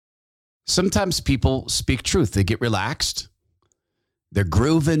Sometimes people speak truth. They get relaxed. They're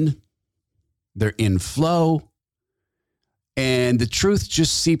grooving. They're in flow. And the truth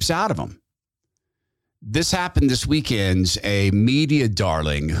just seeps out of them. This happened this weekend. A media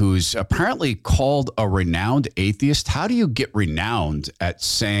darling who's apparently called a renowned atheist. How do you get renowned at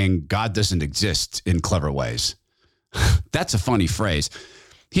saying God doesn't exist in clever ways? That's a funny phrase.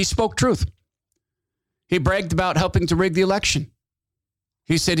 He spoke truth. He bragged about helping to rig the election.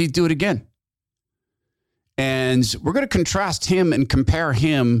 He said he'd do it again. And we're going to contrast him and compare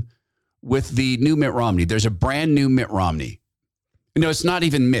him with the new Mitt Romney. There's a brand new Mitt Romney. No, it's not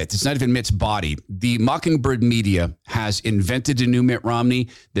even Mitt. It's not even Mitt's body. The Mockingbird media has invented a new Mitt Romney.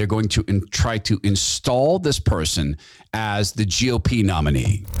 They're going to try to install this person as the GOP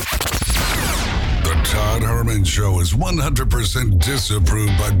nominee. The Todd Herman Show is 100%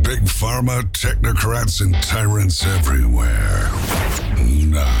 disapproved by big pharma, technocrats, and tyrants everywhere.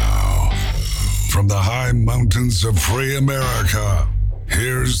 Now, from the high mountains of free America,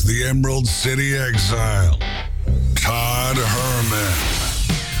 here's the Emerald City exile, Todd Herman.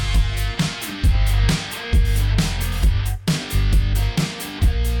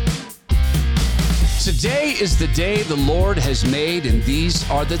 Today is the day the Lord has made, and these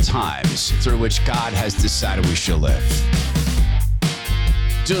are the times through which God has decided we shall live.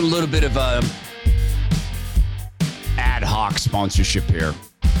 Doing a little bit of ad hoc sponsorship here,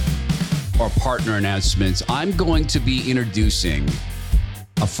 or partner announcements. I'm going to be introducing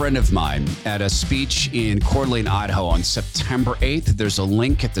a friend of mine at a speech in Coeur d'Alene, Idaho on September 8th. There's a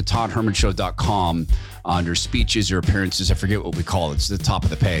link at the ToddHermanShow.com under speeches or appearances. I forget what we call it. It's at the top of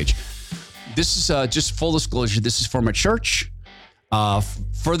the page. This is just full disclosure. This is for my church.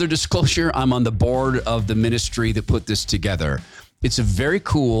 Further disclosure, I'm on the board of the ministry that put this together. It's a very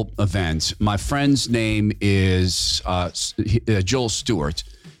cool event. My friend's name is Joel Stewart.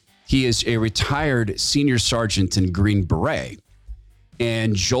 He is a retired senior sergeant in Green Beret.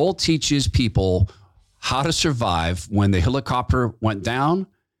 And Joel teaches people how to survive when the helicopter went down,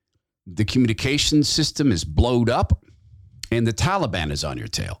 the communication system is blowed up, and the Taliban is on your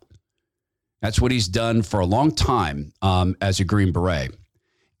tail. That's what he's done for a long time as a Green Beret.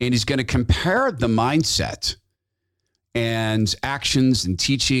 And he's going to compare the mindset and actions and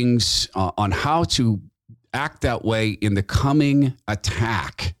teachings on how to act that way in the coming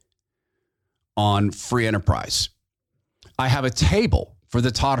attack on free enterprise. I have a table for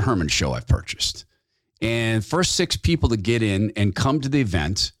the Todd Herman Show I've purchased. And first 6 people to get in and come to the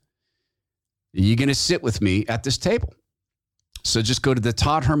event, you're going to sit with me at this table. So just go to the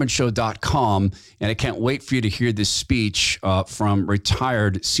ToddHermanShow.com, and I can't wait for you to hear this speech from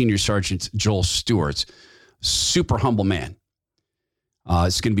retired Senior Sergeant Joel Stewart. Super humble man.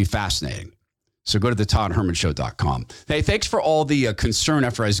 It's going to be fascinating. So go to the ToddHermanShow.com. Hey, thanks for all the concern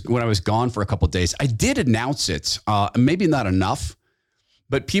when I was gone for a couple of days. I did announce it, maybe not enough,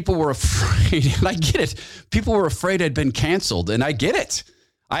 but people were afraid, and I get it. People were afraid I'd been canceled, and I get it.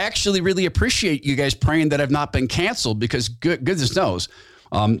 I actually really appreciate you guys praying that I've not been canceled, because goodness knows,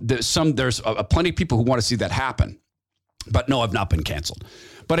 there's plenty of people who want to see that happen. But no, I've not been canceled.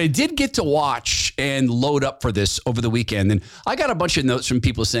 But I did get to watch and load up for this over the weekend. And I got a bunch of notes from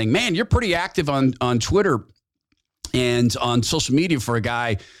people saying, man, you're pretty active on Twitter and on social media for a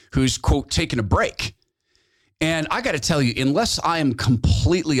guy who's, quote, taking a break. And I got to tell you, unless I am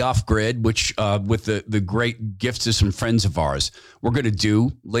completely off grid, which with the great gifts of some friends of ours, we're going to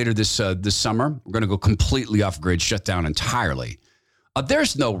do later this summer, we're going to go completely off grid, shut down entirely.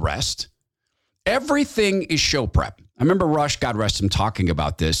 There's no rest. Everything is show prep. I remember Rush, God rest him, talking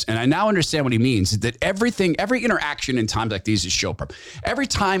about this, and I now understand what he means, that every interaction in times like these is show prep. Every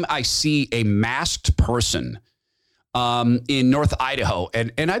time I see a masked person in North Idaho,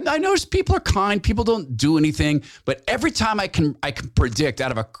 and I notice people are kind, people don't do anything, but every time I can predict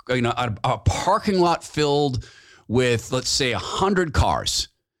out of a parking lot filled with, let's say, 100 cars,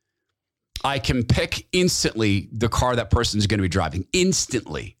 I can pick instantly the car that person is going to be driving.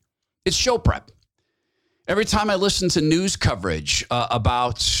 Instantly. It's show prep. Every time I listen to news coverage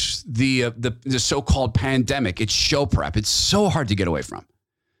about the so-called pandemic, it's show prep. It's so hard to get away from.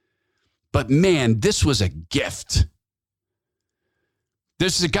 But man, this was a gift.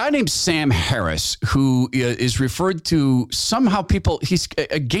 There's a guy named Sam Harris who is referred to somehow he's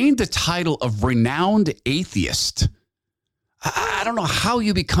gained the title of renowned atheist. I don't know how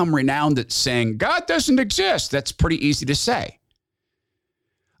you become renowned at saying God doesn't exist. That's pretty easy to say.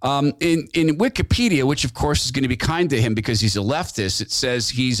 In Wikipedia, which of course is going to be kind to him because he's a leftist, it says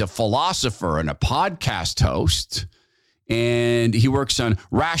he's a philosopher and a podcast host, and he works on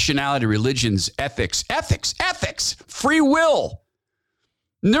rationality, religions, ethics, free will,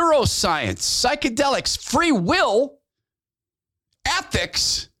 neuroscience, psychedelics, free will,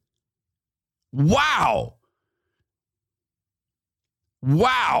 ethics. Wow.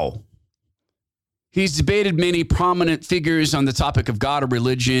 He's debated many prominent figures on the topic of God or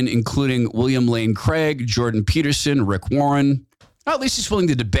religion, including William Lane Craig, Jordan Peterson, Rick Warren. Well, at least he's willing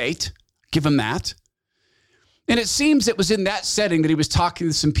to debate. Give him that. And it seems it was in that setting that he was talking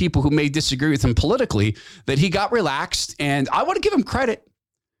to some people who may disagree with him politically that he got relaxed. And I want to give him credit.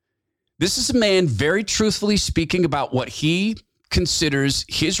 This is a man very truthfully speaking about what he considers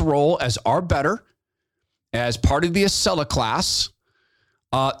his role as arbiter, as part of the Acela class,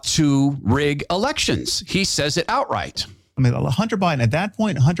 to rig elections. He says it outright. I mean, Hunter Biden, at that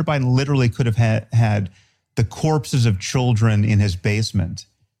point, Hunter Biden literally could have had the corpses of children in his basement.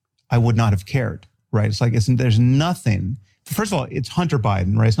 I would not have cared, right? It's like, there's nothing. First of all, it's Hunter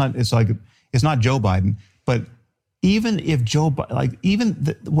Biden, right? It's not Joe Biden. But even if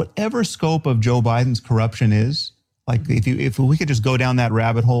whatever scope of Joe Biden's corruption is, like if we could just go down that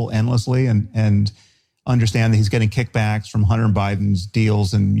rabbit hole endlessly and understand that he's getting kickbacks from Hunter Biden's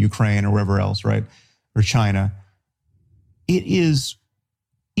deals in Ukraine or wherever else, right? Or China. It is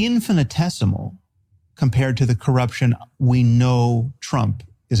infinitesimal compared to the corruption we know Trump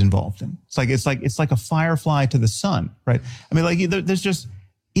is involved in. It's like a firefly to the sun, right? I mean, like there's just,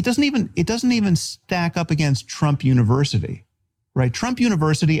 it doesn't even stack up against Trump University, right? Trump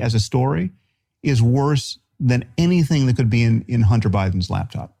University as a story is worse than anything that could be in Hunter Biden's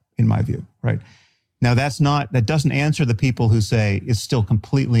laptop, in my view, right? Now, that doesn't answer the people who say it's still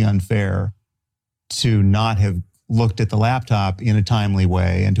completely unfair to not have looked at the laptop in a timely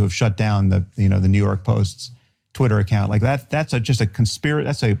way and to have shut down the New York Post's Twitter account. Like that's just a conspiracy.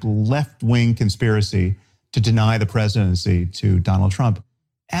 That's a left-wing conspiracy to deny the presidency to Donald Trump.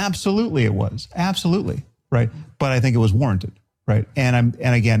 Absolutely, it was. Absolutely, right? But I think it was warranted. Right. And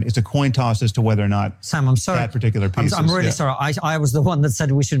again, it's a coin toss as to whether or not Sam, I'm sorry. That particular piece. I'm really sorry. I was the one that said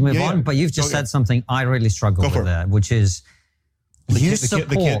we should move on, but you've just said something I really struggle with there, which is the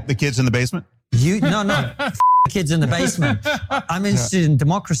kids in the basement? The kids in the basement. I'm interested in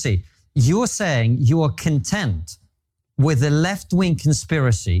democracy. You're saying you are content with a left-wing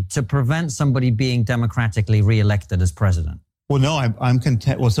conspiracy to prevent somebody being democratically re-elected as president. Well, no, I'm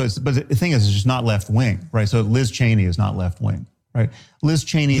content. Well, but the thing is, it's just not left-wing, right? So Liz Cheney is not left-wing. Right, Liz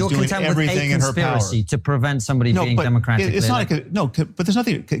Cheney is doing everything in her power to prevent somebody being democratically elected. But there's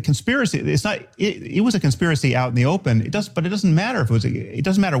nothing conspiracy. It's not. It was a conspiracy out in the open. But it doesn't matter if it was. It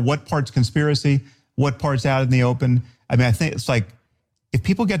doesn't matter what part's conspiracy, what part's out in the open. I mean, I think it's like if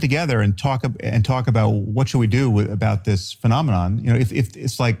people get together and talk about what should we do about this phenomenon. If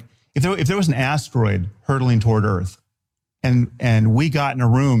it's like if there was an asteroid hurtling toward Earth, and we got in a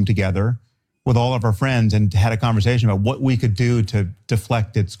room together with all of our friends and had a conversation about what we could do to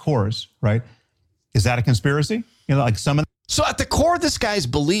deflect its course, right? Is that a conspiracy? So at the core of this guy's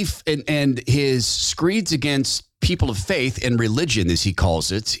belief and his screeds against people of faith and religion, as he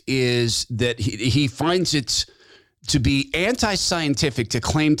calls it, is that he finds it to be anti-scientific to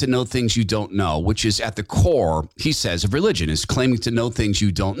claim to know things you don't know, which is at the core, he says, of religion, is claiming to know things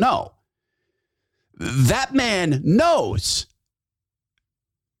you don't know. That man knows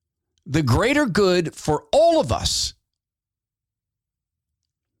the greater good for all of us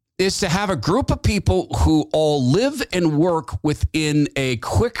is to have a group of people who all live and work within a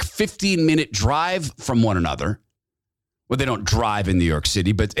quick 15-minute drive from one another. Well, they don't drive in New York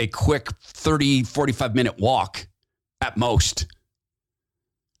City, but a quick 30, 45-minute walk at most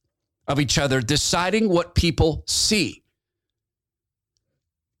of each other, deciding what people see.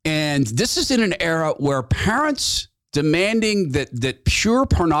 And this is in an era where parents demanding that pure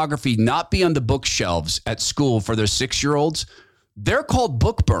pornography not be on the bookshelves at school for their 6-year-olds, they're called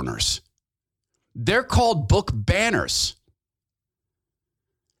book burners. They're called book banners.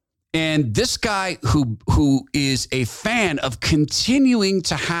 And this guy who is a fan of continuing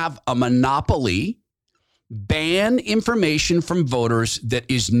to have a monopoly, ban information from voters that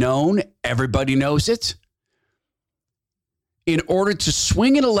is known, everybody knows it, in order to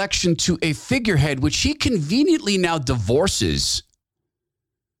swing an election to a figurehead, which he conveniently now divorces.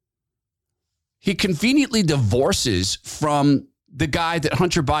 He conveniently divorces from the guy that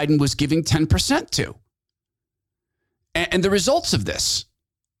Hunter Biden was giving 10% to. And the results of this,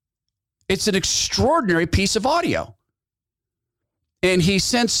 it's an extraordinary piece of audio. And he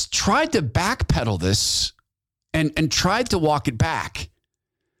since tried to backpedal this and tried to walk it back.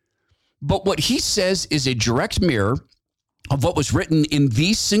 But what he says is a direct mirror of what was written in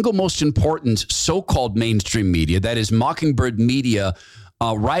the single most important so-called mainstream media, that is Mockingbird Media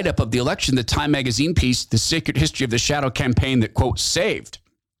write-up of the election, the Time magazine piece, The Sacred History of the Shadow Campaign that, quote, saved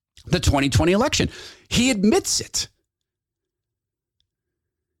the 2020 election. He admits it.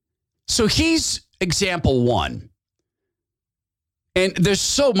 So he's example one. And there's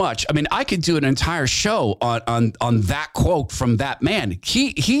so much. I mean, I could do an entire show on that quote from that man.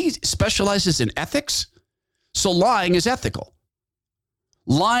 He specializes in ethics. So lying is ethical.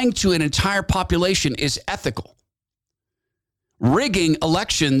 Lying to an entire population is ethical. Rigging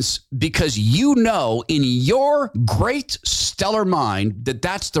elections because you know in your great stellar mind that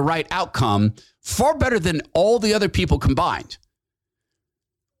that's the right outcome, far better than all the other people combined.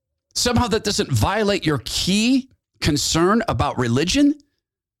 Somehow that doesn't violate your key concern about religion.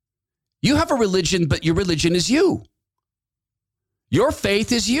 You have a religion, but your religion is you. Your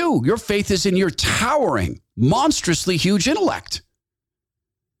faith is you. Your faith is in your towering, monstrously huge intellect.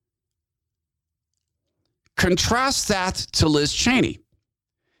 Contrast that to Liz Cheney.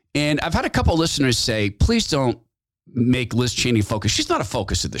 And I've had a couple of listeners say, please don't make Liz Cheney focus. She's not a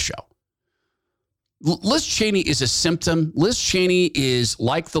focus of the show. Liz Cheney is a symptom. Liz Cheney is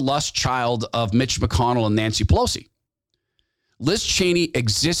like the lust child of Mitch McConnell and Nancy Pelosi. Liz Cheney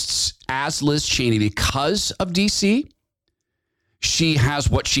exists as Liz Cheney because of DC. She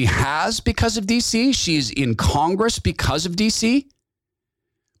has what she has because of DC. She's in Congress because of DC.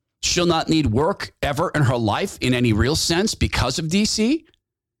 She'll not need work ever in her life in any real sense because of DC.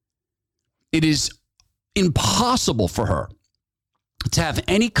 It is impossible for her to have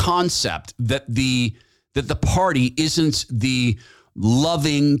any concept that the party isn't the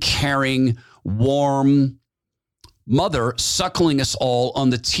loving, caring, warm mother suckling us all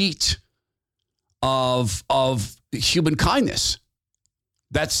on the teat of human kindness.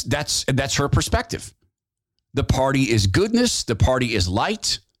 That's her perspective. The party is goodness. The party is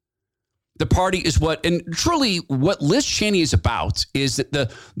light. The party is and truly what Liz Cheney is about is that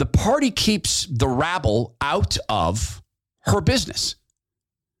the party keeps the rabble out of her business.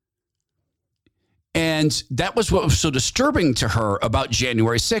 And that was what was so disturbing to her about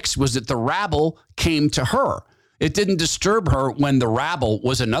January 6th was that the rabble came to her. It didn't disturb her when the rabble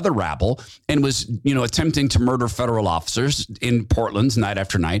was another rabble and was, attempting to murder federal officers in Portland night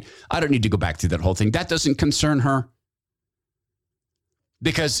after night. I don't need to go back through that whole thing. That doesn't concern her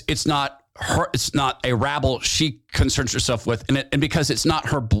because it's not her. It's not a rabble she concerns herself with, and because it's not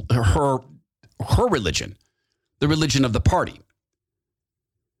her religion, the religion of the party.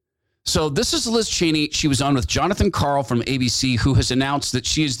 So this is Liz Cheney. She was on with Jonathan Karl from ABC, who has announced that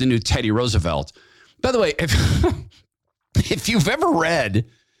she is the new Teddy Roosevelt. By the way, if you've ever read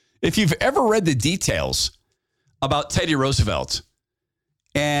the details about Teddy Roosevelt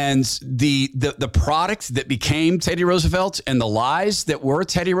and the product that became Teddy Roosevelt and the lies that were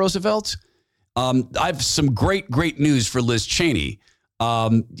Teddy Roosevelt, I have some great news for Liz Cheney.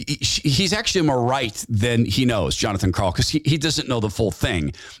 He's actually more right than he knows, Jonathan Karl, because he doesn't know the full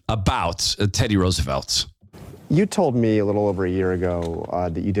thing about Teddy Roosevelt. You told me a little over a year ago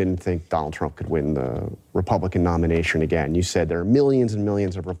that you didn't think Donald Trump could win the Republican nomination again. You said there are millions and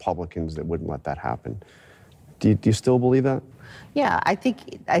millions of Republicans that wouldn't let that happen. Do you still believe that? Yeah, I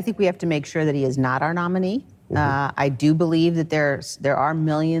think we have to make sure that he is not our nominee. Mm-hmm. I do believe that there are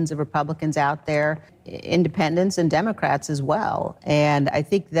millions of Republicans out there, independents and Democrats as well. And I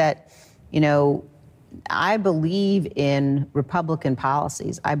think that, I believe in Republican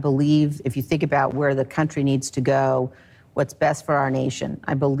policies. I believe if you think about where the country needs to go, what's best for our nation,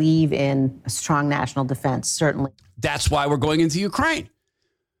 I believe in a strong national defense, certainly. That's why we're going into Ukraine.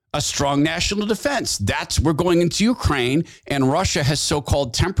 A strong national defense. We're going into Ukraine, and Russia has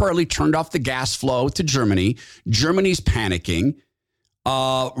so-called temporarily turned off the gas flow to Germany. Germany's panicking.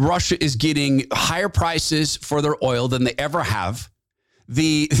 Russia is getting higher prices for their oil than they ever have.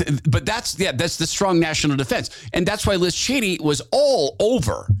 But that's the strong national defense. And that's why Liz Cheney was all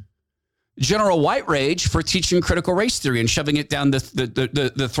over General White Rage for teaching critical race theory and shoving it down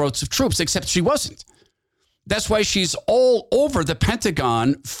the throats of troops, except she wasn't. That's why she's all over the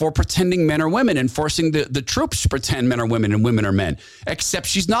Pentagon for pretending men are women and forcing the troops to pretend men are women and women are men, except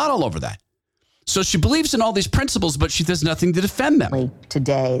she's not all over that. So she believes in all these principles, but she does nothing to defend them.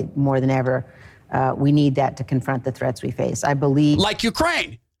 Today, more than ever, we need that to confront the threats we face. I believe, like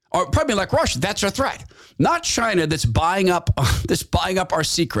Ukraine, or probably like Russia, that's our threat. Not China that's buying up our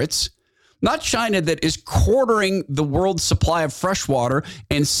secrets. Not China that is quartering the world's supply of fresh water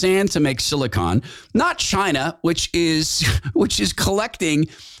and sand to make silicon. Not China, which is collecting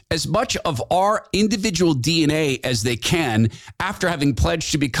as much of our individual DNA as they can after having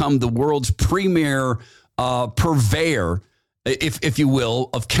pledged to become the world's premier purveyor, if you will,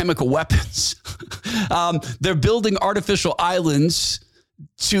 of chemical weapons. They're building artificial islands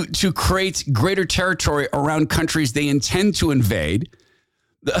to create greater territory around countries they intend to invade.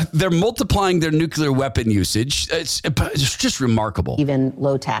 They're multiplying their nuclear weapon usage. It's just remarkable. Even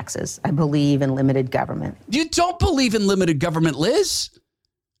low taxes. I believe in limited government. You don't believe in limited government, Liz.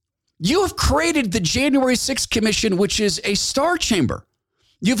 You have created the January 6th Commission, which is a star chamber.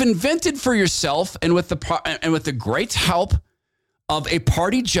 You've invented for yourself, and with the great help of a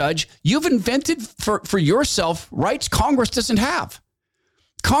party judge, you've invented for yourself rights Congress doesn't have.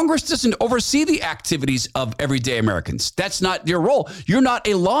 Congress doesn't oversee the activities of everyday Americans. That's not your role. You're not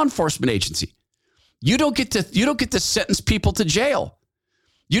a law enforcement agency. You don't get to sentence people to jail.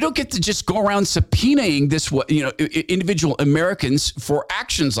 You don't get to just go around subpoenaing individual Americans for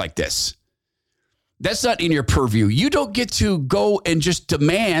actions like this. That's not in your purview. You don't get to go and just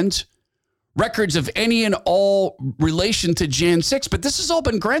demand records of any and all relation to Jan 6, but this has all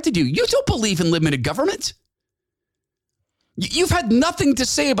been granted you. You don't believe in limited government. You've had nothing to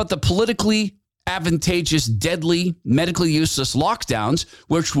say about the politically advantageous, deadly, medically useless lockdowns,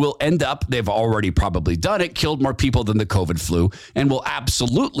 which will end up, they've already probably done it, killed more people than the COVID flu, and will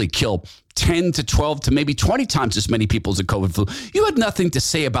absolutely kill 10 to 12 to maybe 20 times as many people as the COVID flu. You had nothing to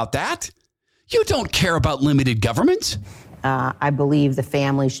say about that. You don't care about limited government. I believe the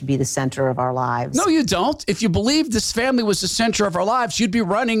family should be the center of our lives. No, you don't. If you believe this family was the center of our lives, you'd be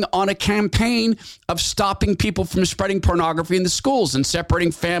running on a campaign of stopping people from spreading pornography in the schools and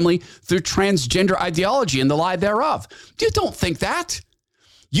separating family through transgender ideology and the lie thereof. You don't think that.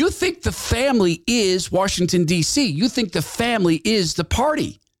 You think the family is Washington, D.C. You think the family is the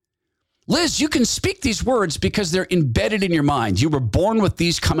party. Liz, you can speak these words because they're embedded in your mind. You were born with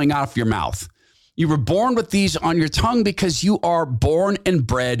these coming out of your mouth. You were born with these on your tongue because you are born and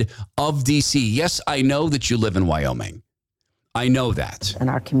bred of D.C. Yes, I know that you live in Wyoming. I know that. In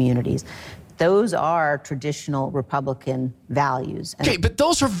our communities. Those are traditional Republican values. Okay, but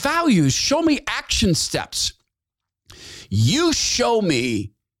those are values. Show me action steps. You show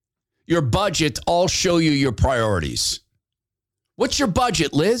me your budget, I'll show you your priorities. What's your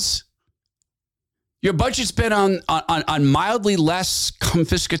budget, Liz? Your budget's been on mildly less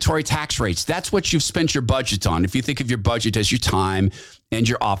confiscatory tax rates. That's what you've spent your budget on. If you think of your budget as your time and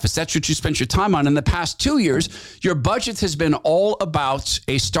your office, that's what you spent your time on. In the past 2 years, your budget has been all about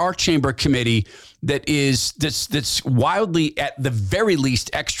a Star Chamber committee that's wildly, at the very least,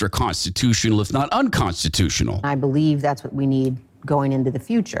 extra constitutional, if not unconstitutional. I believe that's what we need going into the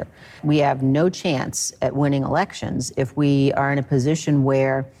future. We have no chance at winning elections if we are in a position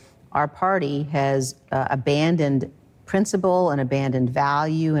where our party has abandoned principle and abandoned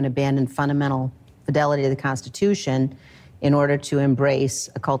value and abandoned fundamental fidelity to the Constitution in order to embrace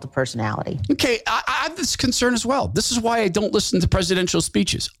a cult of personality. Okay, I have this concern as well. This is why I don't listen to presidential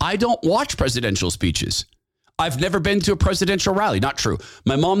speeches. I don't watch presidential speeches. I've never been to a presidential rally. Not true.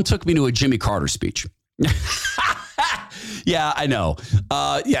 My mom took me to a Jimmy Carter speech. Yeah, I know.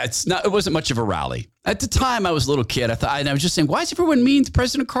 It wasn't much of a rally. At the time, I was a little kid. I was just saying, why is everyone mean to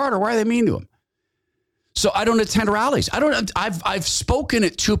President Carter? Why are they mean to him? So I don't attend rallies. I've spoken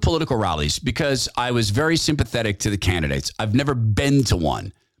at 2 political rallies because I was very sympathetic to the candidates. I've never been to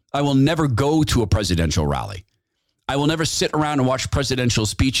one. I will never go to a presidential rally. I will never sit around and watch presidential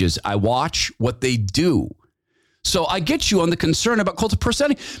speeches. I watch what they do. So I get you on the concern about cult of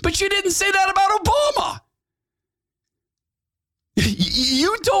personality, but you didn't say that about Obama.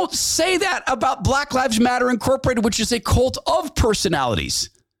 You don't say that about Black Lives Matter Incorporated, which is a cult of personalities.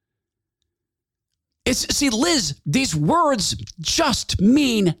 See, Liz, these words just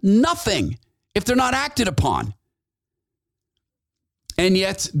mean nothing if they're not acted upon. And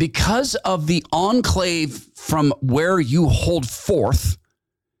yet, because of the enclave from where you hold forth,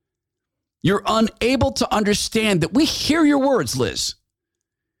 you're unable to understand that we hear your words, Liz.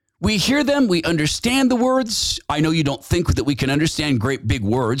 We hear them. We understand the words. I know you don't think that we can understand great big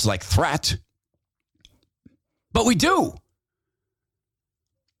words like threat, but we do.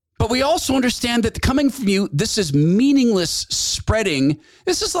 But we also understand that coming from you, this is meaningless spreading.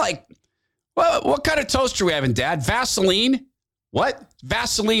 This is like, well, what kind of toast are we having, Dad? Vaseline? What?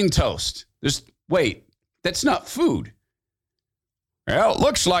 Vaseline toast. Wait, that's not food. Well, it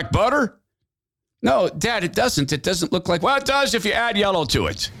looks like butter. No, Dad, it doesn't. It doesn't look like, well, it does if you add yellow to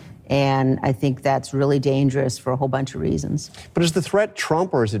it. And I think that's really dangerous for a whole bunch of reasons. But is the threat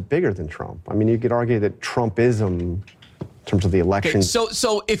Trump or is it bigger than Trump? I mean, you could argue that Trumpism, in terms of the election. Okay,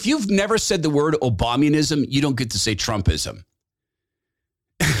 so if you've never said the word Obamunism, you don't get to say Trumpism.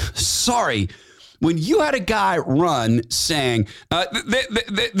 Sorry. When you had a guy run saying,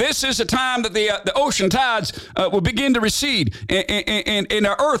 this is a time that the ocean tides will begin to recede and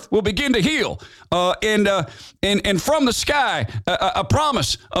our earth will begin to heal. And from the sky, a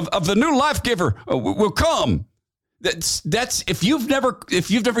promise of the new life giver will come. That's if you've never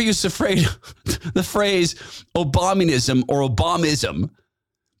used the phrase Obamism or Obamism,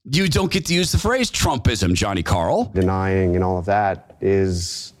 you don't get to use the phrase Trumpism, Johnny Carl. Denying and all of that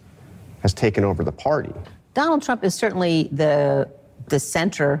has taken over the party. Donald Trump is certainly the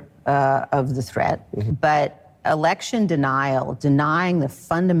center of the threat, but election denial, denying the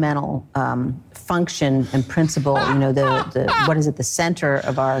fundamental function and principle, the center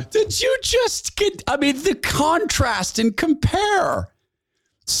of our... Did you just get, the contrast and compare.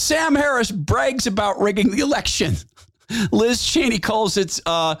 Sam Harris brags about rigging the election. Liz Cheney calls it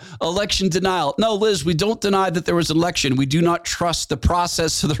election denial. No, Liz, we don't deny that there was an election. We do not trust the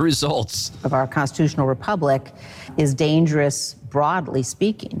process of the results. Of our constitutional republic is dangerous, broadly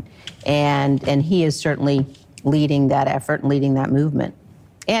speaking. And he is certainly leading that effort and leading that movement.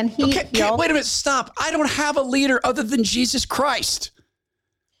 And wait a minute, stop. I don't have a leader other than Jesus Christ.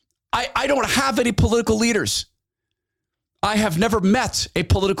 I don't have any political leaders. I have never met a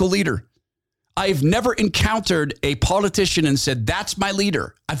political leader. I've never encountered a politician and said, that's my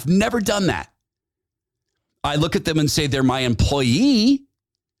leader. I've never done that. I look at them and say, they're my employee.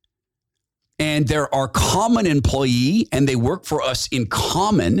 And they're our common employee, and they work for us in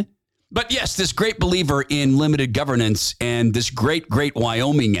common. But yes, this great believer in limited governance and this great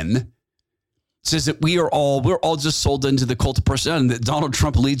Wyomingan says that we're all just sold into the cult of personality and that Donald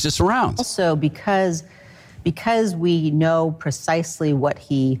Trump leads us around. Also, because we know precisely what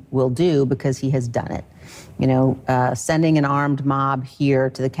he will do because he has done it. Sending an armed mob here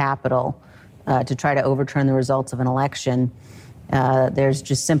to the Capitol to try to overturn the results of an election. There's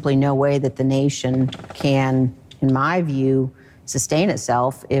just simply no way that the nation can, in my view, sustain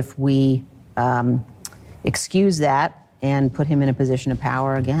itself if we excuse that and put him in a position of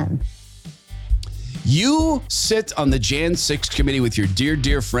power again. You sit on the Jan 6 committee with your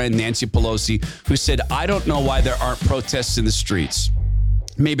dear friend Nancy Pelosi, who said, I don't know why there aren't protests in the streets.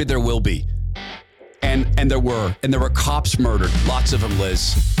 Maybe there will be. And there were cops murdered. Lots of them,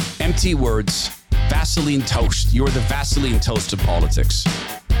 Liz. Empty words. Vaseline toast. You're the Vaseline toast of politics.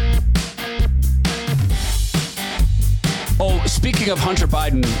 Oh, speaking of Hunter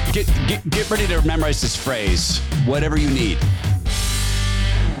Biden, get ready to memorize this phrase. Whatever you need.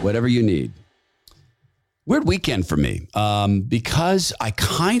 Whatever you need. Weird weekend for me because I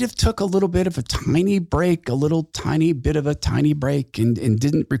kind of took a little bit of a tiny break, and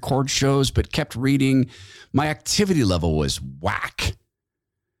didn't record shows, but kept reading. My activity level was whack.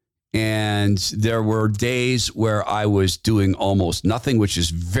 And there were days where I was doing almost nothing, which is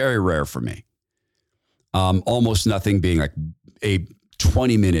very rare for me. Almost nothing being like a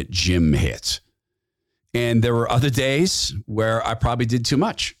 20-minute gym hit. And there were other days where I probably did too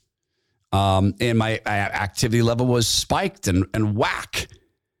much. And my activity level was spiked and whack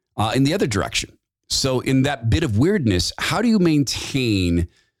in the other direction. So in that bit of weirdness, how do you maintain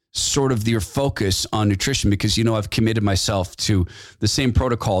sort of your focus on nutrition? Because, I've committed myself to the same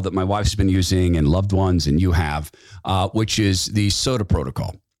protocol that my wife's been using and loved ones and you have, which is the SOTA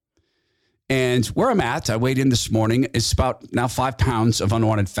protocol. And where I'm at, I weighed in this morning, it's about now 5 pounds of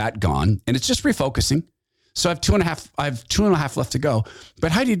unwanted fat gone. And it's just refocusing. So I have 2.5 left to go.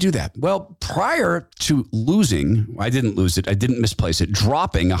 But how do you do that? Well, prior to losing, I didn't lose it. I didn't misplace it.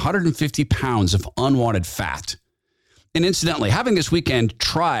 Dropping 150 pounds of unwanted fat. And incidentally, having this weekend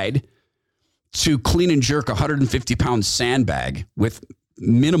tried to clean and jerk a 150 pound sandbag with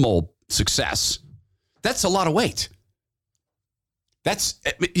minimal success. That's a lot of weight.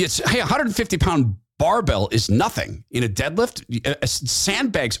 Hey, 150 pound barbell is nothing in a deadlift.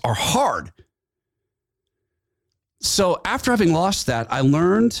 Sandbags are hard. So after having lost that, I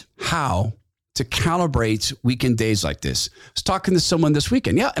learned how to calibrate weekend days like this. I was talking to someone this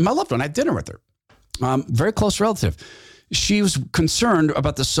weekend. Yeah, and my loved one, I had dinner with her. Very close relative. She was concerned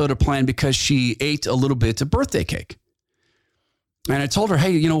about the SOTA plan because she ate a little bit of birthday cake. And I told her,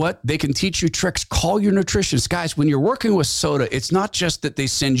 hey, you know what? They can teach you tricks. Call your nutritionist. Guys, when you're working with SOTA, it's not just that they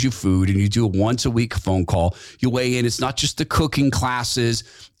send you food and you do a once a week phone call. You weigh in. It's not just the cooking classes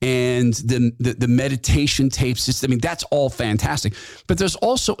and the meditation tapes. That's all fantastic. But there's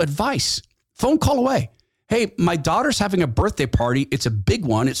also advice. Phone call away. Hey, my daughter's having a birthday party. It's a big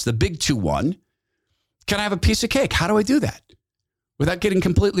one. It's the big 2-1. Can I have a piece of cake? How do I do that without getting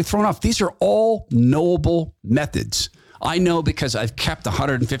completely thrown off? These are all knowable methods. I know because I've kept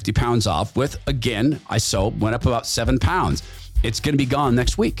 150 pounds off with, again, went up about 7 pounds. It's going to be gone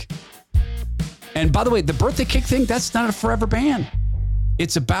next week. And by the way, the birthday cake thing, that's not a forever ban.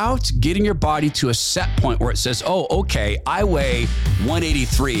 It's about getting your body to a set point where it says, oh, okay, I weigh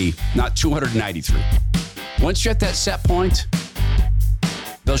 183, not 293. Once you're at that set point,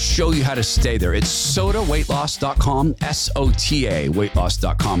 They'll show you how to stay there. It's sotaweightloss.com, SOTA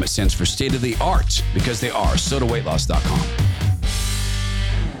weightloss.com. It stands for state of the art because they are, sotaweightloss.com.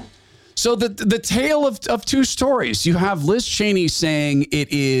 So the tale of two stories. You have Liz Cheney saying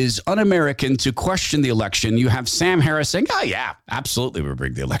it is un-American to question the election. You have Sam Harris saying, oh, yeah, absolutely, we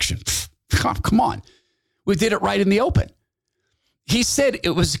rigged the election. Come on. We did it right in the open. He said it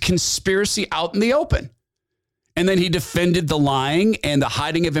was a conspiracy out in the open. And then he defended the lying and the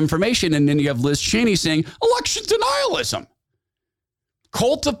hiding of information. And then you have Liz Cheney saying election denialism,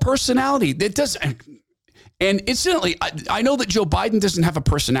 cult of personality. It does. And incidentally, I know that Joe Biden doesn't have a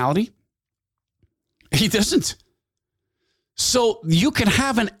personality. He doesn't. So you can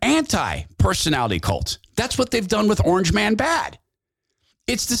have an anti-personality cult. That's what they've done with Orange Man Bad.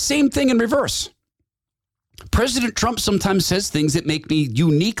 It's the same thing in reverse. President Trump sometimes says things that make me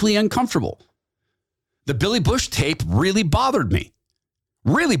uniquely uncomfortable. The Billy Bush tape really bothered me.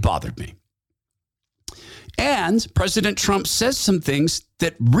 And President Trump says some things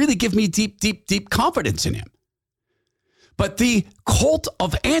that really give me deep confidence in him. But the cult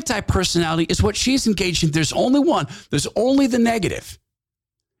of anti-personality is what she's engaged in. There's only one. There's only the negative.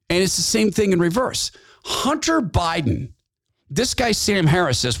 And it's the same thing in reverse. Hunter Biden, this guy Sam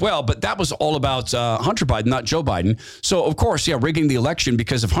Harris says, well, but that was all about Hunter Biden, not Joe Biden. So, of course, rigging the election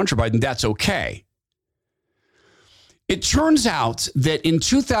because of Hunter Biden, that's okay. It turns out that in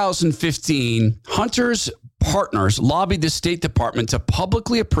 2015, Hunter's partners lobbied the State Department to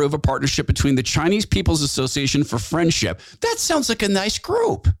publicly approve a partnership between the Chinese People's Association for Friendship. That sounds like a nice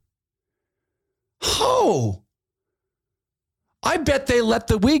group. Oh, I bet they let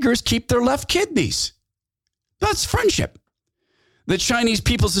the Uyghurs keep their left kidneys. That's friendship. The Chinese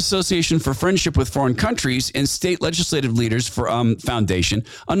People's Association for Friendship with Foreign Countries and State Legislative Leaders for Foundation,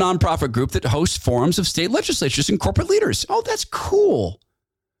 a nonprofit group that hosts forums of state legislatures and corporate leaders. Oh, that's cool.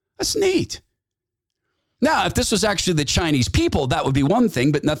 That's neat. Now, if this was actually the Chinese people, that would be one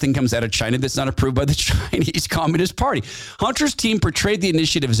thing, but nothing comes out of China that's not approved by the Chinese Communist Party. Hunter's team portrayed the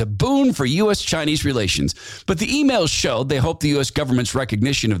initiative as a boon for U.S.-Chinese relations, but the emails showed they hoped the U.S. government's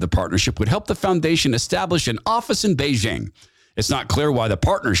recognition of the partnership would help the foundation establish an office in Beijing. It's not clear why the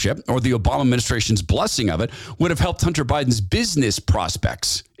partnership or the Obama administration's blessing of it would have helped Hunter Biden's business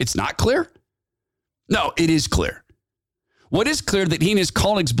prospects. It's not clear? No, it is clear. What is clear that he and his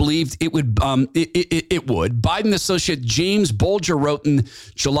colleagues believed it would. Biden associate James Bolger wrote in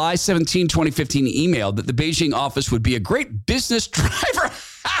July 17, 2015 email that the Beijing office would be a great business driver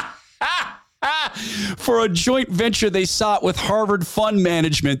for a joint venture they sought with Harvard Fund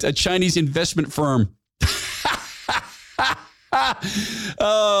Management, a Chinese investment firm.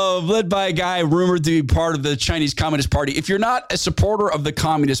 Led by a guy rumored to be part of the Chinese Communist Party. If you're not a supporter of the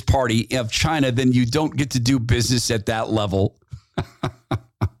Communist Party of China, then you don't get to do business at that level.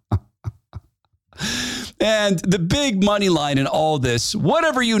 And the big money line in all this,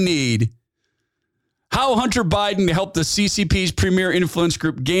 whatever you need, how Hunter Biden helped the CCP's premier influence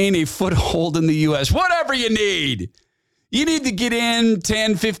group gain a foothold in the U.S., whatever you need. You need to get in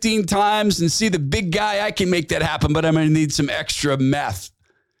 10, 15 times and see the big guy. I can make that happen, but I'm going to need some extra meth.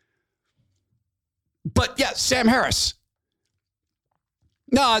 But yeah, Sam Harris.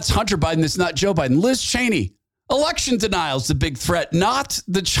 No, it's Hunter Biden. It's not Joe Biden. Liz Cheney. Election denial is the big threat, not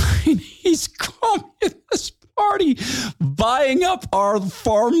the Chinese Communist Party buying up our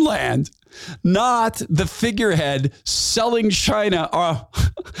farmland. Not the figurehead selling China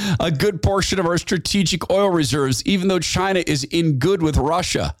a good portion of our strategic oil reserves, even though China is in good with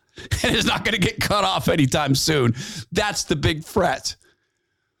Russia and is not going to get cut off anytime soon. That's the big threat.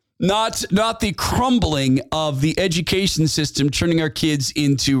 Not the crumbling of the education system, turning our kids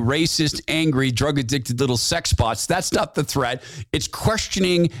into racist, angry, drug-addicted little sex bots. That's not the threat. It's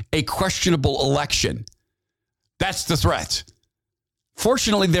questioning a questionable election. That's the threat.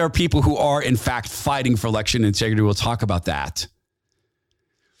 Fortunately, there are people who are, in fact, fighting for election integrity. We'll talk about that.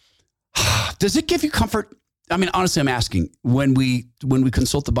 Does it give you comfort? I mean, honestly, I'm asking, when we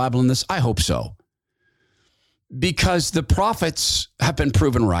consult the Bible in this, I hope so. Because the prophets have been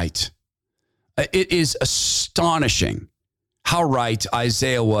proven right. It is astonishing how right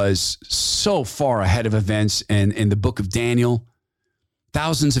Isaiah was, so far ahead of events, and in the book of Daniel,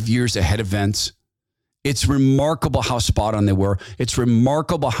 thousands of years ahead of events. It's remarkable how spot on they were. It's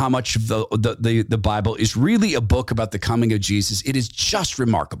remarkable how much of the Bible is really a book about the coming of Jesus. It is just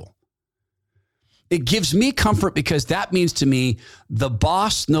remarkable. It gives me comfort because that means to me, the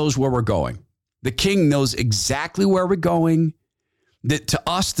boss knows where we're going. The king knows exactly where we're going. That to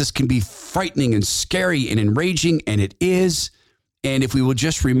us, this can be frightening and scary and enraging, and it is. And if we will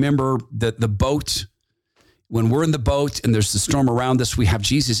just remember that the boat When we're in the boat and there's the storm around us, we have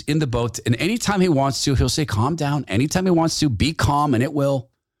Jesus in the boat. And anytime he wants to, he'll say, calm down. Anytime he wants to, be calm, and it will.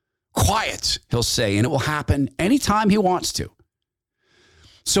 Quiet, he'll say, and it will happen anytime he wants to.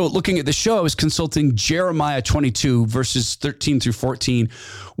 So looking at the show, I was consulting Jeremiah 22, verses 13 through 14.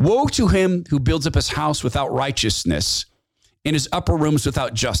 Woe to him who builds up his house without righteousness, in his upper rooms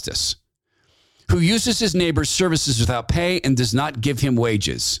without justice, who uses his neighbor's services without pay and does not give him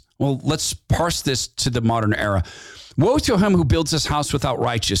wages. Well, let's parse this to the modern era. Woe to him who builds his house without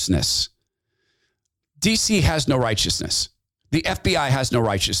righteousness. DC has no righteousness. The FBI has no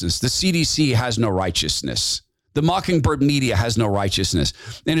righteousness. The CDC has no righteousness. The Mockingbird media has no righteousness.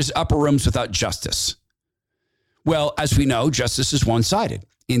 And his upper rooms without justice. Well, as we know, justice is one-sided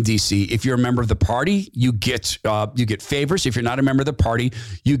in DC. If you're a member of the party, you get favors. If you're not a member of the party,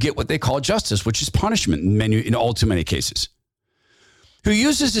 you get what they call justice, which is punishment in all too many cases. Who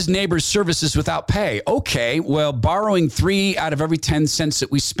uses his neighbor's services without pay. Okay, well, borrowing 3 out of every 10 cents that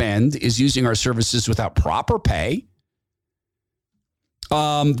we spend is using our services without proper pay.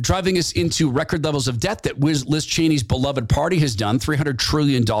 Driving us into record levels of debt that Liz Cheney's beloved party has done, $300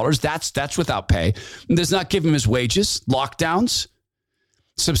 trillion. That's without pay. And does not give him his wages. Lockdowns,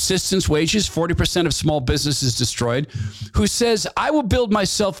 subsistence wages, 40% of small businesses destroyed. Who says, I will build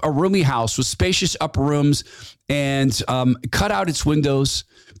myself a roomy house with spacious upper rooms and cut out its windows,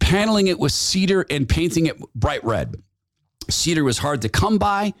 paneling it with cedar and painting it bright red. Cedar was hard to come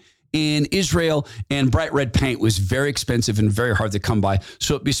by in Israel, and bright red paint was very expensive and very hard to come by,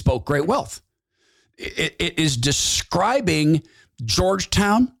 so it bespoke great wealth. It is describing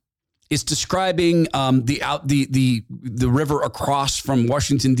Georgetown. It's describing the river across from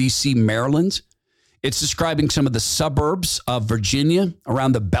Washington, D.C., Maryland. It's describing some of the suburbs of Virginia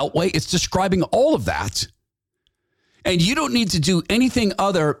around the Beltway. It's describing all of that. And you don't need to do anything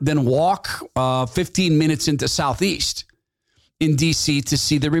other than walk 15 minutes into Southeast in D.C. to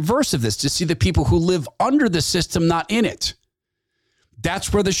see the reverse of this, to see the people who live under the system, not in it.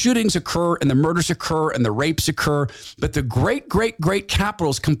 That's where the shootings occur and the murders occur and the rapes occur. But the great, great, great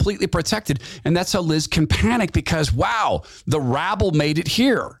capital is completely protected. And that's how Liz can panic because, wow, the rabble made it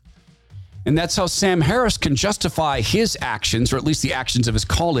here. And that's how Sam Harris can justify his actions, or at least the actions of his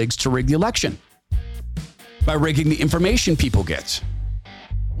colleagues, to rig the election by rigging the information people get.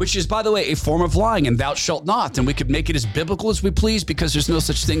 Which is, by the way, a form of lying, and thou shalt not. And we could make it as biblical as we please because there's no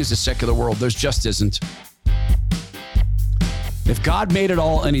such thing as a secular world. There's just isn't. If God made it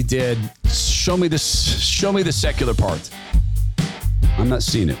all and he did, show me the secular part. I'm not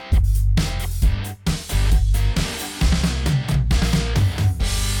seeing it.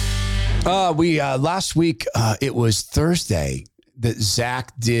 Last week, it was Thursday that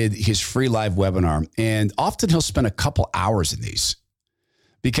Zach did his free live webinar, and often he'll spend a couple hours in these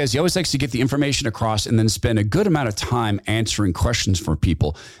because he always likes to get the information across and then spend a good amount of time answering questions for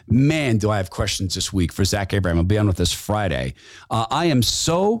people. Man, do I have questions this week for Zach Abraham. I'll be on with us Friday. I am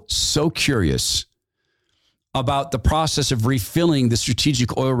so curious about the process of refilling the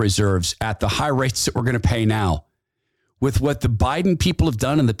strategic oil reserves at the high rates that we're going to pay now. With what the Biden people have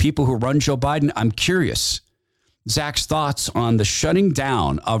done and the people who run Joe Biden, I'm curious. Zach's thoughts on the shutting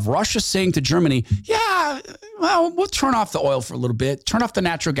down of Russia saying to Germany, yeah, well, we'll turn off the oil for a little bit, turn off the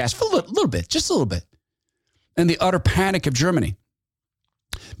natural gas for a little bit, just a little bit. And the utter panic of Germany.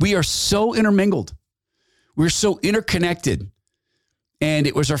 We are so intermingled. We're so interconnected. And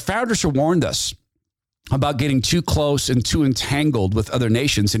it was our founders who warned us about getting too close and too entangled with other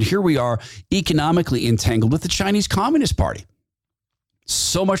nations. And here we are economically entangled with the Chinese Communist Party.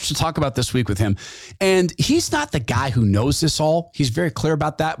 So much to talk about this week with him. And he's not the guy who knows this all. He's very clear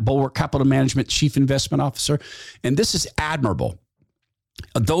about that. Bulwark Capital Management Chief Investment Officer. And this is admirable.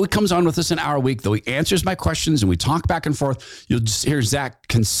 Though he comes on with us an hour a week, though he answers my questions and we talk back and forth, you'll just hear Zach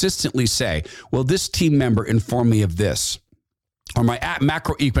consistently say, well, this team member informed me of this. Or my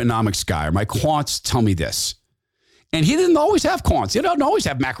macroeconomics guy or my quants tell me this. And he didn't always have quants. He didn't always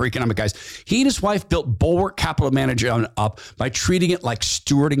have macroeconomic guys. He and his wife built Bulwark Capital Management up by treating it like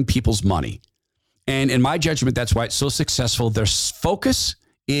stewarding people's money. And in my judgment, that's why it's so successful. Their focus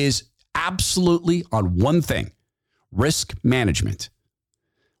is absolutely on one thing, risk management.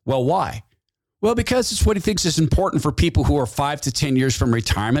 Well, why? Well, because it's what he thinks is important for people who are 5 to 10 years from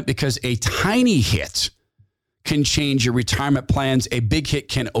retirement, because a tiny hit can change your retirement plans. A big hit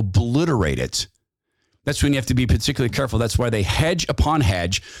can obliterate it. That's when you have to be particularly careful. That's why they hedge upon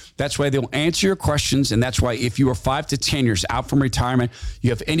hedge. That's why they'll answer your questions. And that's why if you are 5 to 10 years out from retirement,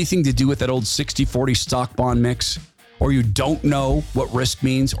 you have anything to do with that old 60-40 stock bond mix, or you don't know what risk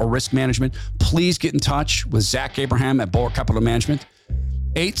means or risk management, please get in touch with Zach Abraham at Bulwark Capital Management.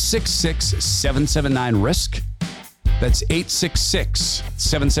 866-779-RISK. That's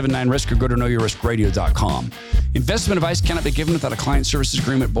 866-779-RISK, or go to knowyourriskradio.com. Investment advice cannot be given without a client services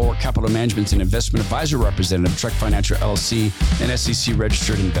agreement. Bulwark Capital Management is an investment advisor representative, Trek Financial LLC, an SEC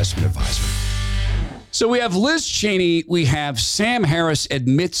registered investment advisor. So we have Liz Cheney. We have Sam Harris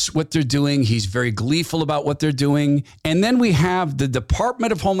admits what they're doing. He's very gleeful about what they're doing. And then we have the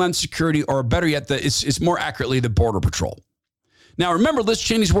Department of Homeland Security, or better yet, it's more accurately the Border Patrol. Now, remember Liz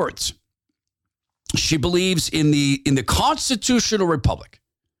Cheney's words. She believes in the constitutional republic.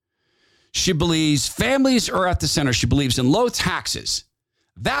 She believes families are at the center. She believes in low taxes.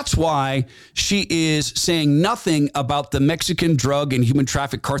 That's why she is saying nothing about the Mexican drug and human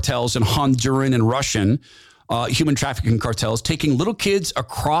traffic cartels and Honduran and Russian human trafficking cartels taking little kids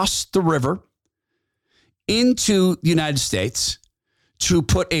across the river into the United States to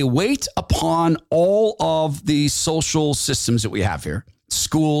put a weight upon all of the social systems that we have here.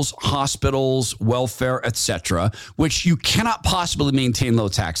 Schools, hospitals, welfare, etc., which you cannot possibly maintain low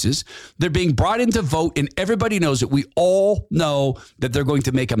taxes. They're being brought in to vote, and everybody knows it. We all know that they're going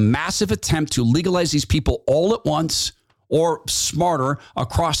to make a massive attempt to legalize these people all at once, or smarter,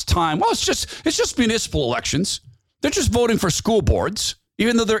 across time. Well, it's just municipal elections. They're just voting for school boards,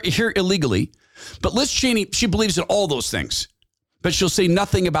 even though they're here illegally. But Liz Cheney, she believes in all those things, but she'll say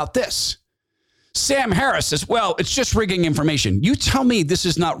nothing about this. Sam Harris says, well, it's just rigging information. You tell me this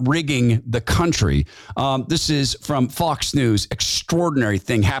is not rigging the country. This is from Fox News. Extraordinary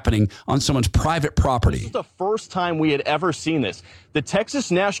thing happening on someone's private property. This is the first time we had ever seen this. The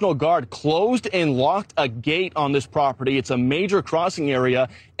Texas National Guard closed and locked a gate on this property. It's a major crossing area,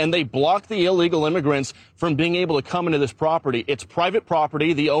 and they blocked the illegal immigrants from being able to come into this property. It's private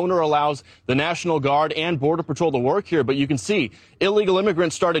property. The owner allows the National Guard and Border Patrol to work here, but you can see illegal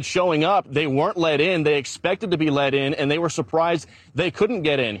immigrants started showing up. They weren't let in. They expected to be let in, and they were surprised they couldn't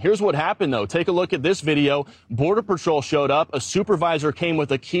get in. Here's what happened, though. Take a look at this video. Border Patrol showed up. A supervisor came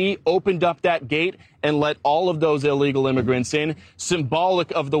with a key, opened up that gate, and let all of those illegal immigrants in.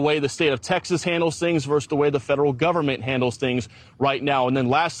 Symbolic of the way the state of Texas handles things versus the way the federal government handles things right now. And then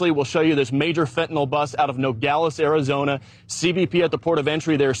lastly, we'll show you this major fentanyl bust out of Nogales, Arizona. CBP at the port of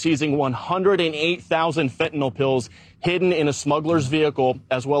entry, they're seizing 108,000 fentanyl pills hidden in a smuggler's vehicle,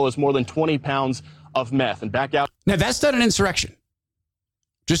 as well as more than 20 pounds of meth. And back out. Now, that's not an insurrection.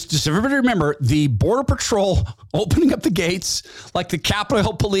 Just everybody remember, the Border Patrol opening up the gates like the Capitol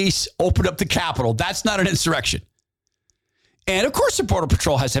Hill Police opened up the Capitol. That's not an insurrection. And of course, the Border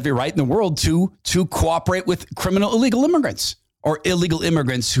Patrol has every right in the world to cooperate with criminal illegal immigrants, or illegal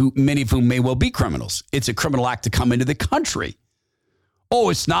immigrants who many of whom may well be criminals. It's a criminal act to come into the country.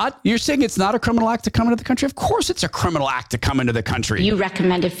 Oh, it's not? You're saying it's not a criminal act to come into the country? Of course it's a criminal act to come into the country. You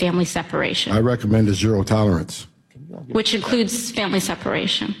recommended family separation. I recommended zero tolerance. Which includes family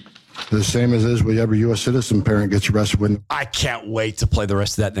separation. The same as is with every U.S. citizen parent gets arrested when... I can't wait to play the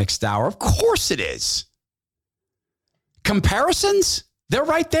rest of that next hour. Of course it is. Comparisons? They're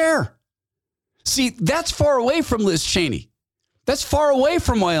right there. See, that's far away from Liz Cheney. That's far away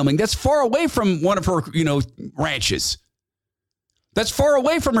from Wyoming. That's far away from one of her, ranches. That's far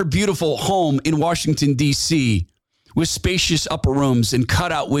away from her beautiful home in Washington, D.C., with spacious upper rooms and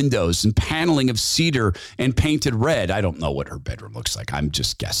cutout windows and paneling of cedar and painted red. I don't know what her bedroom looks like. I'm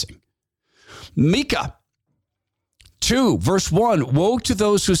just guessing. Micah 2, verse 1, woe to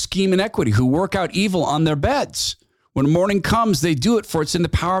those who scheme inequity, who work out evil on their beds. When morning comes, they do it, for it's in the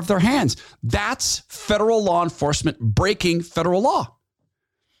power of their hands. That's federal law enforcement breaking federal law.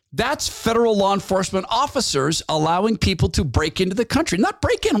 That's federal law enforcement officers allowing people to break into the country. Not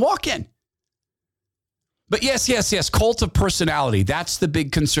break in, walk in. But yes, cult of personality. That's the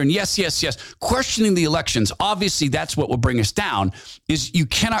big concern. Yes. Questioning the elections. Obviously, that's what will bring us down, is you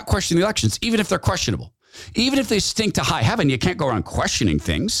cannot question the elections, even if they're questionable. Even if they stink to high heaven, you can't go around questioning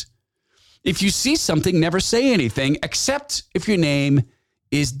things. If you see something, never say anything, except if your name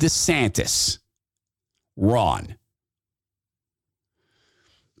is DeSantis. Ron.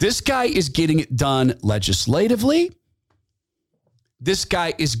 This guy is getting it done legislatively. This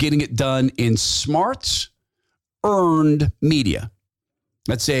guy is getting it done in smart, earned media.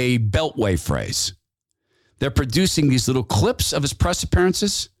 That's a Beltway phrase. They're producing these little clips of his press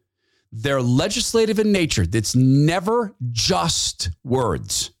appearances. They're legislative in nature. That's never just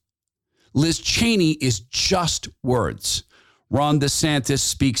words. Liz Cheney is just words. Ron DeSantis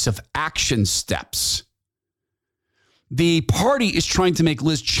speaks of action steps. The party is trying to make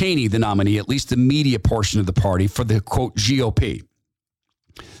Liz Cheney the nominee, at least the media portion of the party, for the, quote, GOP.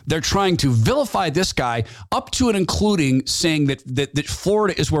 They're trying to vilify this guy up to and including saying that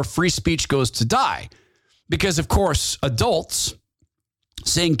Florida is where free speech goes to die. Because, of course, adults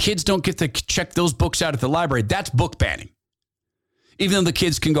saying kids don't get to check those books out at the library. That's book banning. Even though the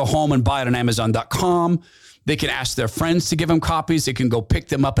kids can go home and buy it on Amazon.com, they can ask their friends to give them copies. They can go pick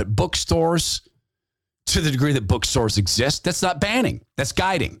them up at bookstores to the degree that bookstores exist. That's not banning. That's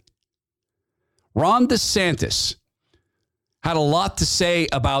guiding. Ron DeSantis had a lot to say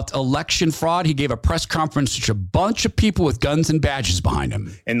about election fraud. He gave a press conference to a bunch of people with guns and badges behind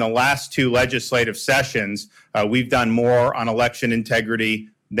him. In the last 2 legislative sessions, we've done more on election integrity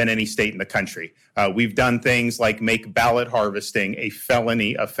than any state in the country. We've done things like make ballot harvesting a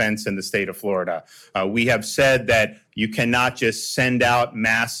felony offense in the state of Florida. We have said that you cannot just send out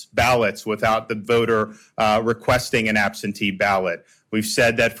mass ballots without the voter requesting an absentee ballot. We've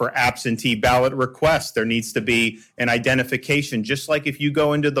said that for absentee ballot requests, there needs to be an identification. Just like if you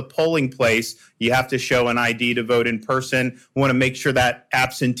go into the polling place, you have to show an ID to vote in person. We want to make sure that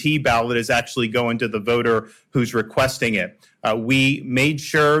absentee ballot is actually going to the voter who's requesting it. We made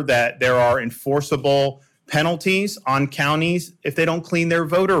sure that there are enforceable penalties on counties if they don't clean their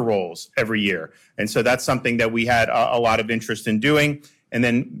voter rolls every year. And so that's something that we had a lot of interest in doing. And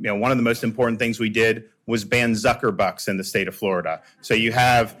then, one of the most important things we did was ban Zuckerbucks in the state of Florida. So you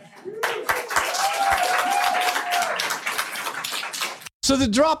have... So the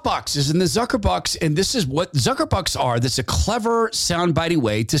Dropboxes and the Zuckerbucks, and this is what Zuckerbucks are. That's a clever, soundbitey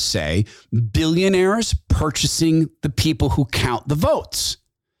way to say billionaires purchasing the people who count the votes.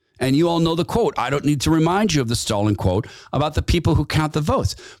 And you all know the quote. I don't need to remind you of the Stalin quote about the people who count the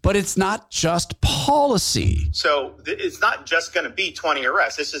votes. But it's not just policy. So it's not just going to be 20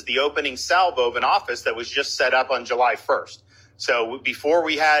 arrests. This is the opening salvo of an office that was just set up on July 1st. So before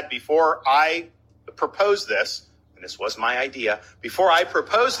I proposed this, and this was my idea, before I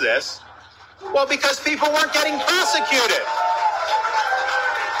proposed this, well, because people weren't getting prosecuted.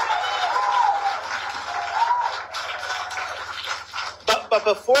 But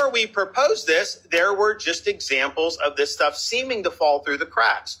before we proposed this, there were just examples of this stuff seeming to fall through the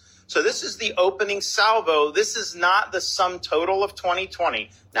cracks. So this is the opening salvo. This is not the sum total of 2020.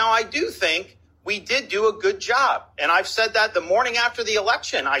 Now, I do think we did do a good job. And I've said that the morning after the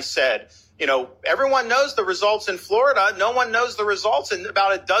election. I said, everyone knows the results in Florida. No one knows the results in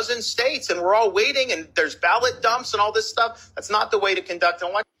about a dozen states. And we're all waiting, and there's ballot dumps and all this stuff. That's not the way to conduct an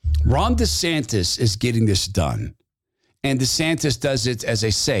election. Ron DeSantis is getting this done. And DeSantis does it, as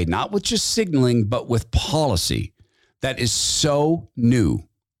I say, not with just signaling, but with policy that is so new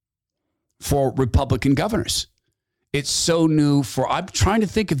for Republican governors. It's so new I'm trying to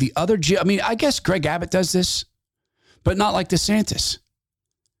think of the other, I guess Greg Abbott does this, but not like DeSantis.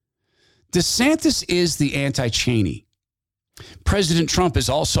 DeSantis is the anti-Cheney. President Trump is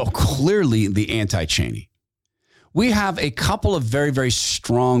also clearly the anti-Cheney. We have a couple of very, very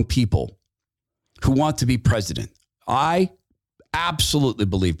strong people who want to be president. I absolutely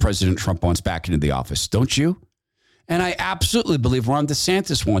believe President Trump wants back into the office. Don't you? And I absolutely believe Ron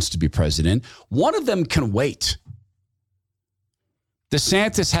DeSantis wants to be president. One of them can wait.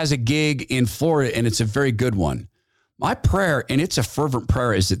 DeSantis has a gig in Florida, and it's a very good one. My prayer, and it's a fervent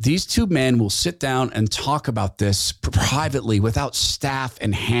prayer, is that these two men will sit down and talk about this privately without staff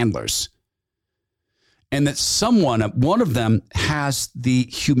and handlers. And that one of them has the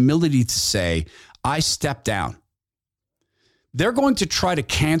humility to say, I step down. They're going to try to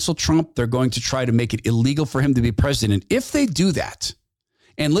cancel Trump. They're going to try to make it illegal for him to be president. If they do that,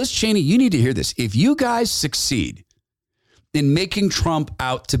 and Liz Cheney, you need to hear this. If you guys succeed in making Trump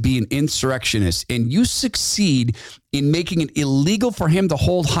out to be an insurrectionist, and you succeed in making it illegal for him to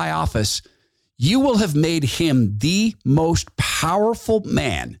hold high office, you will have made him the most powerful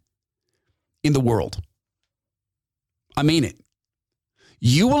man in the world. I mean it.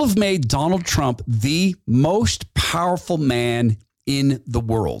 You will have made Donald Trump the most powerful man in the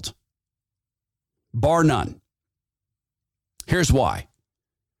world, bar none. Here's why.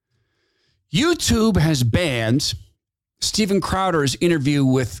 YouTube has banned Steven Crowder's interview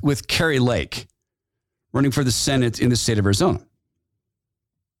with Kari Lake, running for the Senate in the state of Arizona.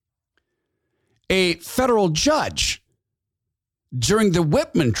 A federal judge during the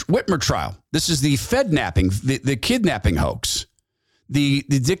Whitmer trial, this is the the kidnapping hoax, the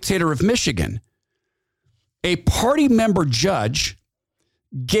dictator of Michigan, a party member judge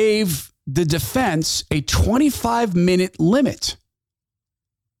gave the defense a 25-minute limit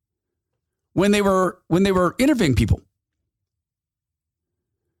when they were interviewing people,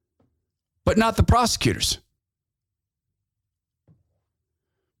 but not the prosecutors.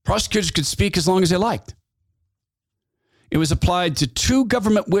 Prosecutors could speak as long as they liked. It was applied to 2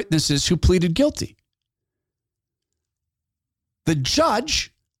 government witnesses who pleaded guilty. The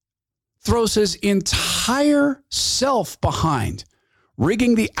judge throws his entire self behind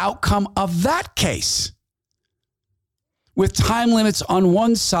rigging the outcome of that case with time limits on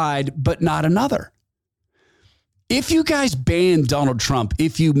one side, but not another. If you guys ban Donald Trump,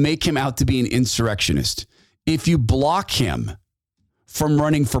 if you make him out to be an insurrectionist, if you block him from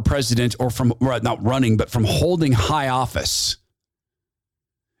running for president or from not running, but from holding high office,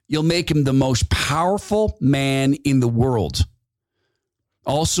 you'll make him the most powerful man in the world.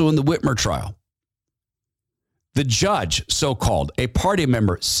 Also in the Whitmer trial, the judge, so-called, a party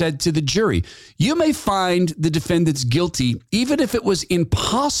member, said to the jury, you may find the defendants guilty even if it was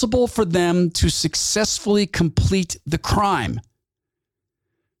impossible for them to successfully complete the crime.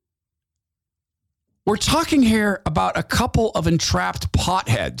 We're talking here about a couple of entrapped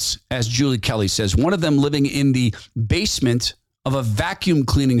potheads, as Julie Kelly says, one of them living in the basement of a vacuum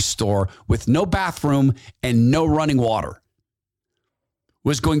cleaning store with no bathroom and no running water,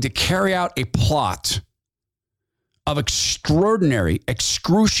 was going to carry out a plot of extraordinary,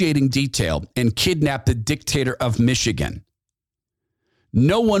 excruciating detail and kidnap the dictator of Michigan.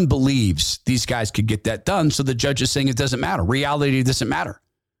 No one believes these guys could get that done, so the judge is saying it doesn't matter. Reality doesn't matter.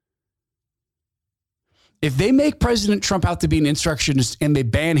 If they make President Trump out to be an insurrectionist and they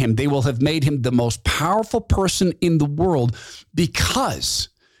ban him, they will have made him the most powerful person in the world because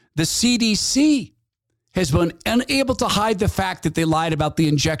the CDC has been unable to hide the fact that they lied about the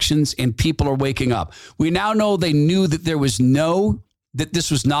injections and people are waking up. We now know they knew that that this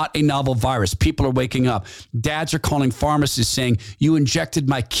was not a novel virus. People are waking up. Dads are calling pharmacists saying, you injected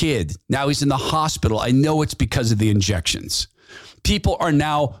my kid. Now he's in the hospital. I know it's because of the injections. People are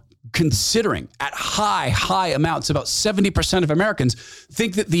now considering at high amounts, about 70% of Americans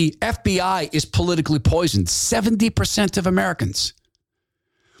think that the FBI is politically poisoned. 70% of Americans.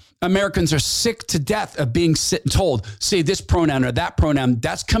 Americans are sick to death of being told, say this pronoun or that pronoun.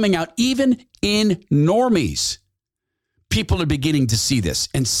 That's coming out even in normies. People are beginning to see this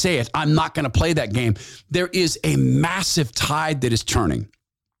and say it. I'm not going to play that game. There is a massive tide that is turning.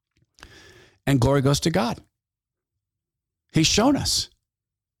 And glory goes to God. He's shown us.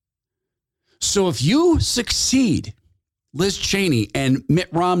 So if you succeed, Liz Cheney and Mitt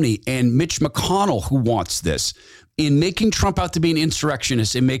Romney and Mitch McConnell, who wants this, in making Trump out to be an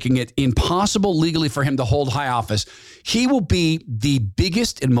insurrectionist and making it impossible legally for him to hold high office, he will be the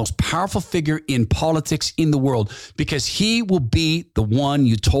biggest and most powerful figure in politics in the world because he will be the one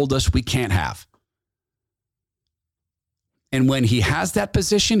you told us we can't have. And when he has that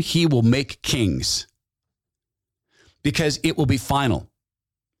position, he will make kings because it will be final.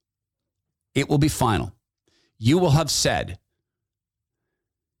 It will be final. You will have said,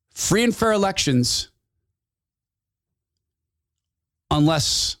 free and fair elections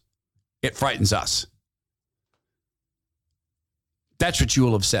unless it frightens us. That's what you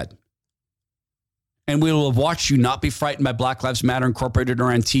will have said. And we will have watched you not be frightened by Black Lives Matter Incorporated or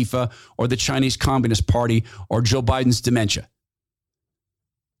Antifa or the Chinese Communist Party or Joe Biden's dementia.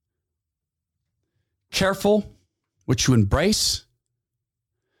 Careful what you embrace.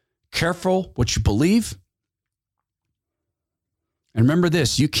 Careful what you believe. And remember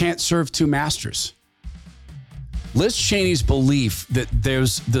this, you can't serve two masters. Liz Cheney's belief that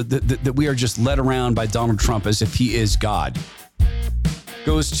that we are just led around by Donald Trump as if he is God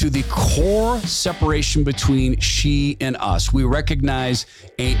goes to the core separation between she and us. We recognize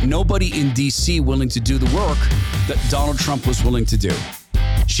ain't nobody in D.C. willing to do the work that Donald Trump was willing to do.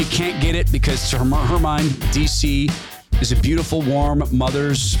 She can't get it because to her mind, D.C. is a beautiful, warm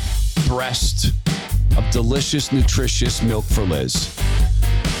mother's breast of delicious, nutritious milk for Liz.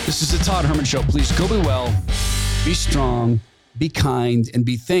 This is the Todd Herman Show. Please go be well, be strong, be kind, and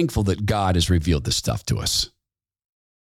be thankful that God has revealed this stuff to us.